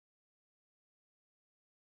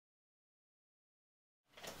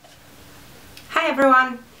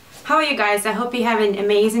everyone, how are you guys? I hope you have an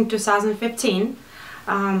amazing 2015.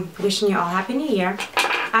 Wishing you all Happy New Year.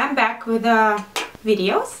 I'm back with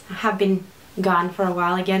videos. I have been gone for a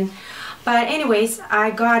while again, but anyways,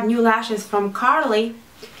 I got new lashes from Carli,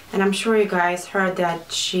 and I'm sure you guys heard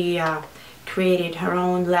that she created her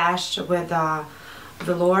own lash with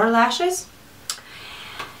velour lashes.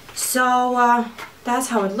 So that's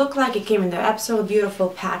how it looked like. It came in the absolute beautiful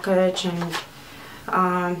package, and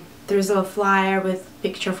there's a little flyer with a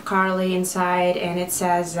picture of Carli inside, and it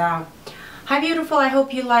says, "Hi beautiful, I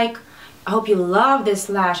hope you love this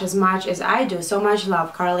lash as much as I do. So much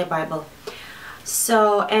love, Carli Bybel."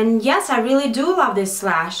 So, and yes, I really do love this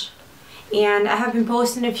lash, and I have been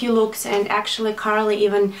posting a few looks, and actually Carli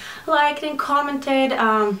even liked and commented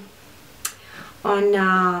on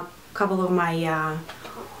a couple of my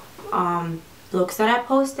looks that I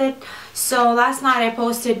posted. So last night I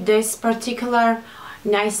posted this particular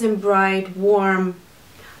nice and bright warm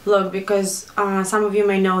look because some of you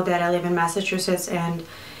may know that I live in Massachusetts and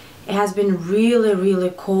it has been really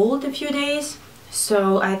cold a few days.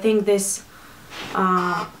 So I think this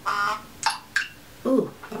ooh,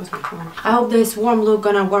 that was my phone. I hope this warm look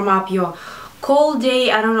gonna warm up your cold day.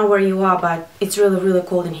 I don't know where you are, but it's really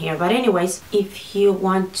cold in here. But anyways, if you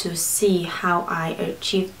want to see how I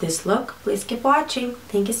achieved this look, please keep watching.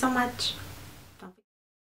 Thank you so much.